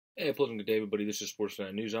Hey, pleasant good day, everybody. This is Sports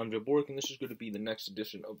Fan News. I'm Joe Bork, and this is going to be the next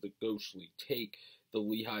edition of the Ghostly Take, the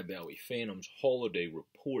Lehigh Valley Phantoms Holiday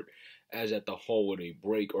Report. As at the holiday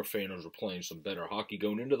break, our Phantoms were playing some better hockey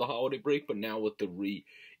going into the holiday break, but now with the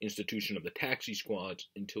reinstitution of the taxi squads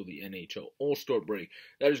until the NHL All-Star break,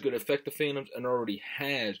 that is going to affect the Phantoms and already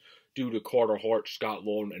has, due to Carter Hart, Scott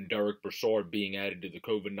Lawton, and Derek Brassard being added to the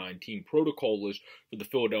COVID-19 protocol list for the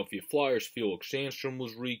Philadelphia Flyers. Felix Sandstrom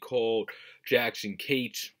was recalled, Jackson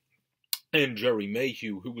Cates, and Jerry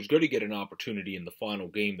Mayhew, who was going to get an opportunity in the final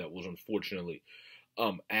game that was unfortunately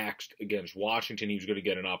axed against Washington. He was going to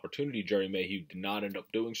get an opportunity. Jerry Mayhew did not end up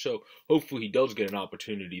doing so. Hopefully he does get an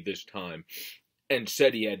opportunity this time, and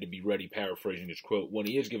said he had to be ready, paraphrasing his quote, when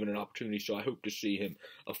he is given an opportunity. So I hope to see him,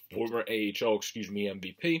 a former AHL,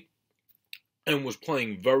 MVP, and was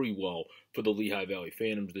playing very well for the Lehigh Valley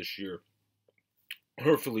Phantoms this year.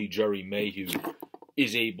 Hopefully Jerry Mayhew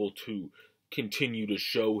is able to continue to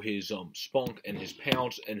show his spunk and his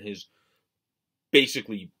pounce and his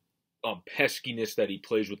basically peskiness that he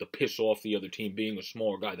plays with to piss off the other team, being a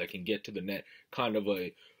smaller guy that can get to the net, kind of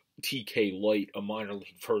a TK Light, a minor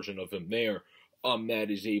league version of him there, that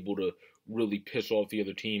is able to really piss off the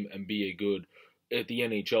other team and be a good, at the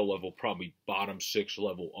NHL level, probably bottom six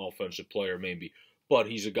level offensive player maybe, but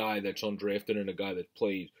he's a guy that's undrafted and a guy that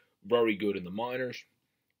plays very good in the minors,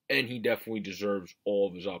 and he definitely deserves all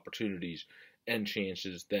of his opportunities and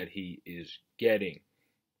chances that he is getting.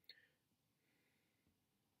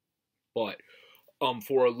 But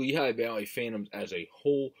for our Lehigh Valley Phantoms as a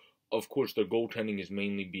whole, of course, their goaltending is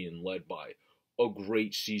mainly being led by a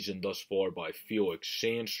great season thus far by Felix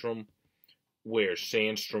Sandstrom, where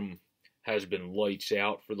Sandstrom has been lights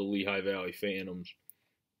out for the Lehigh Valley Phantoms,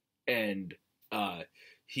 and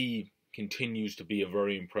he continues to be a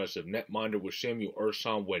very impressive netminder, where Samuel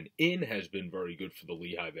Urson, when in, has been very good for the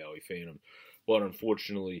Lehigh Valley Phantoms, but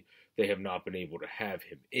unfortunately they have not been able to have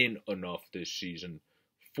him in enough this season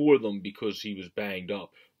for them because he was banged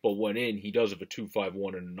up. But when in, he does have a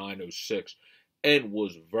 2.51 and a 9.06, and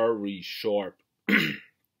was very sharp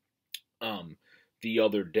the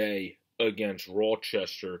other day against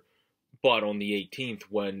Rochester, but on the 18th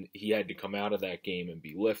when he had to come out of that game and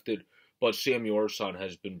be lifted. But Samuel Urson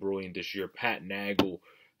has been brilliant this year. Pat Nagel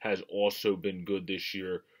has also been good this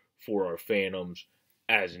year for our Phantoms,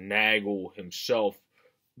 as Nagel himself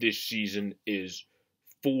this season is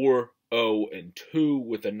 4-0-2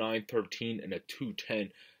 with a 9.13 and a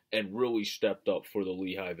 2.10, and really stepped up for the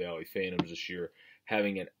Lehigh Valley Phantoms this year,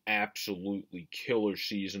 having an absolutely killer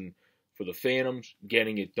season for the Phantoms,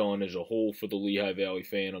 getting it done as a whole for the Lehigh Valley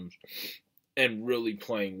Phantoms, and really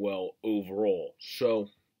playing well overall. So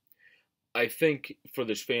I think for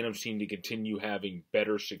this Phantoms team to continue having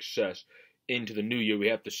better success into the new year, we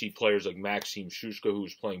have to see players like Maxim Shushko,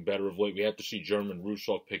 who's playing better of late. We have to see German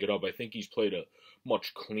Rusov pick it up. I think he's played a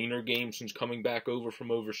much cleaner game since coming back over from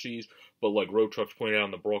overseas, but like Rotrux pointed out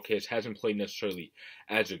on the broadcast, hasn't played necessarily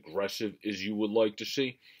as aggressive as you would like to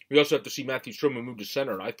see. We also have to see Matthew Stroman move to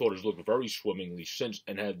center, and I thought has looked very swimmingly since,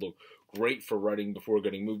 and had looked great for Reading before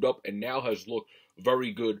getting moved up, and now has looked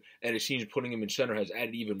very good, and it seems putting him in center has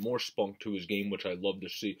added even more spunk to his game, which I love to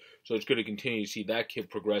see. So it's going to continue to see that kid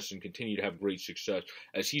progress and continue to have great success,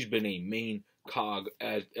 as he's been a main cog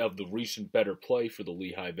of the recent better play for the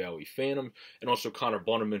Lehigh Valley Phantom, and also Connor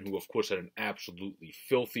Bunneman, who of course had an absolutely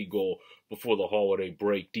filthy goal before the holiday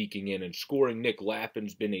break, deking in and scoring. Nick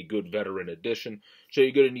Lappin's been a good veteran addition, so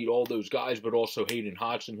you're going to need all those guys, but also Hayden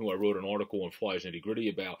Hodgson, who I wrote an article on Flyers Nitty Gritty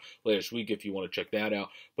about last week if you want to check that out,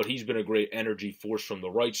 but he's been a great energy force from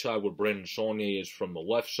the right side, where Brandon Saulnier is from the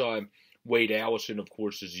left side. Wade Allison, of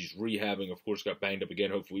course, as he's rehabbing, of course, got banged up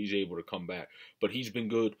again. Hopefully he's able to come back, but he's been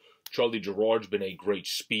good. Charlie Gerard's been a great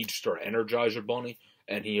speedster energizer bunny,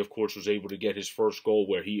 and he, of course, was able to get his first goal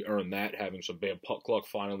where he earned that, having some bad puck luck.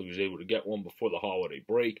 Finally was able to get one before the holiday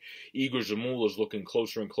break. Igor Zamula is looking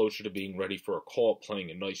closer and closer to being ready for a call,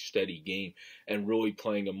 playing a nice, steady game, and really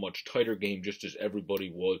playing a much tighter game, just as everybody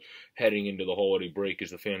was heading into the holiday break,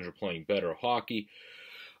 as the fans are playing better hockey.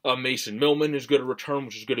 Mason Millman is going to return,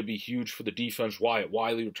 which is going to be huge for the defense. Wyatt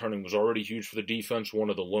Wiley returning was already huge for the defense. One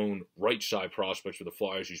of the lone right-side prospects for the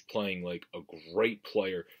Flyers, who's playing like a great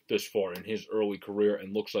player this far in his early career,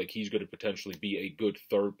 and looks like he's going to potentially be a good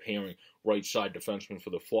third-pairing right-side defenseman for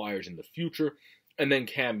the Flyers in the future. And then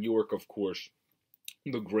Cam York, of course,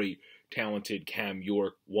 the great, talented Cam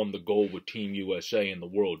York, won the gold with Team USA in the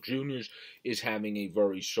World Juniors, is having a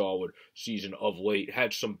very solid season of late.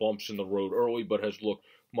 Had some bumps in the road early, but has looked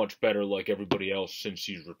much better like everybody else since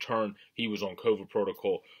he's returned. He was on COVID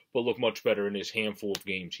protocol, but looked much better in his handful of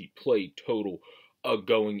games he played total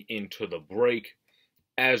going into the break.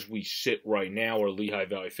 as we sit right now, our Lehigh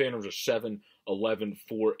Valley Phantoms are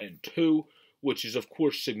 7-11-4-2, which is, of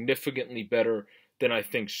course, significantly better than I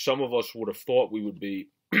think some of us would have thought we would be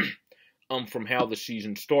from how the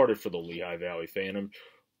season started for the Lehigh Valley Phantoms.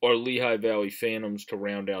 Our Lehigh Valley Phantoms, to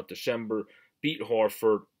round out December, beat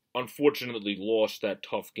Hartford, unfortunately lost that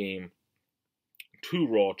tough game to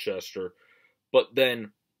Rochester, but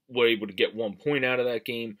then were able to get 1 point out of that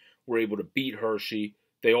game, were able to beat Hershey.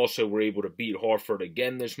 They also were able to beat Hartford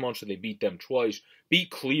again this month, so they beat them twice.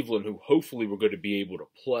 Beat Cleveland, who hopefully were going to be able to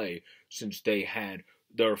play since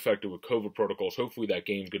they're affected with COVID protocols. Hopefully that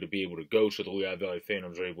game's going to be able to go, so the Lehigh Valley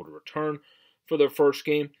Phantoms are able to return for their first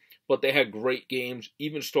game. But they had great games.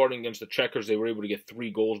 Even starting against the Checkers, they were able to get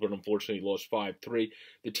 3 goals, but unfortunately lost 5-3.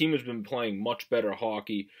 The team has been playing much better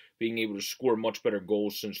hockey, being able to score much better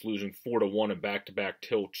goals since losing 4-1 in back-to-back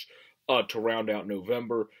tilts to round out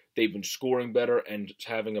November. They've been scoring better and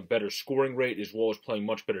having a better scoring rate, as well as playing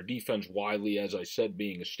much better defense. Wiley, as I said,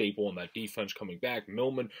 being a staple in that defense coming back.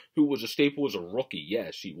 Millman, who was a staple as a rookie.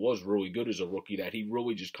 Yes, he was really good as a rookie. That he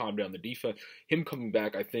really just calmed down the defense. Him coming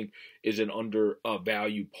back, I think, is an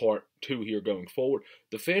undervalued part, too, here going forward.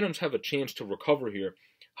 The Phantoms have a chance to recover here.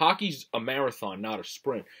 Hockey's a marathon, not a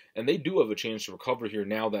sprint, and they do have a chance to recover here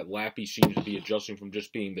now that Lappy seems to be adjusting from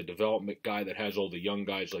just being the development guy that has all the young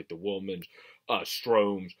guys like the Wilmans,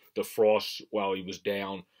 Stromes, the Frosts while he was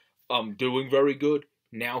down, doing very good.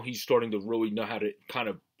 Now he's starting to really know how to kind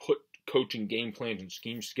of put coaching game plans and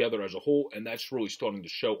schemes together as a whole, and that's really starting to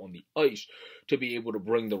show on the ice to be able to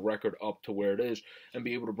bring the record up to where it is and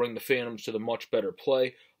be able to bring the Phantoms to the much better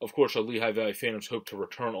play. Of course, our Lehigh Valley Phantoms hope to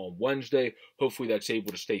return on Wednesday. Hopefully that's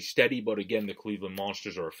able to stay steady, but again, the Cleveland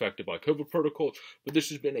Monsters are affected by COVID protocols. But this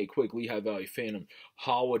has been a quick Lehigh Valley Phantom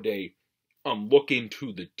holiday look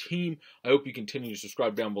into the team. I hope you continue to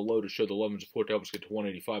subscribe down below to show the love and support to help us get to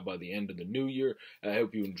 185 by the end of the new year. I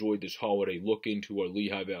hope you enjoyed this holiday look into our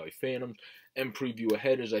Lehigh Valley Phantoms and preview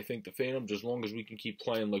ahead, as I think the Phantoms, as long as we can keep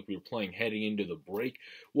playing like we were playing heading into the break,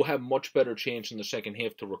 will have much better chance in the second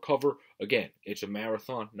half to recover. Again, it's a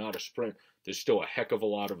marathon, not a sprint. There's still a heck of a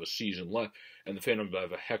lot of a season left, and the Phantoms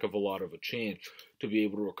have a heck of a lot of a chance to be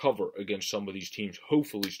able to recover against some of these teams,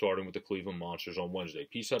 hopefully starting with the Cleveland Monsters on Wednesday.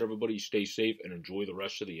 Peace out, everybody. Stay safe and enjoy the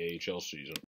rest of the AHL season.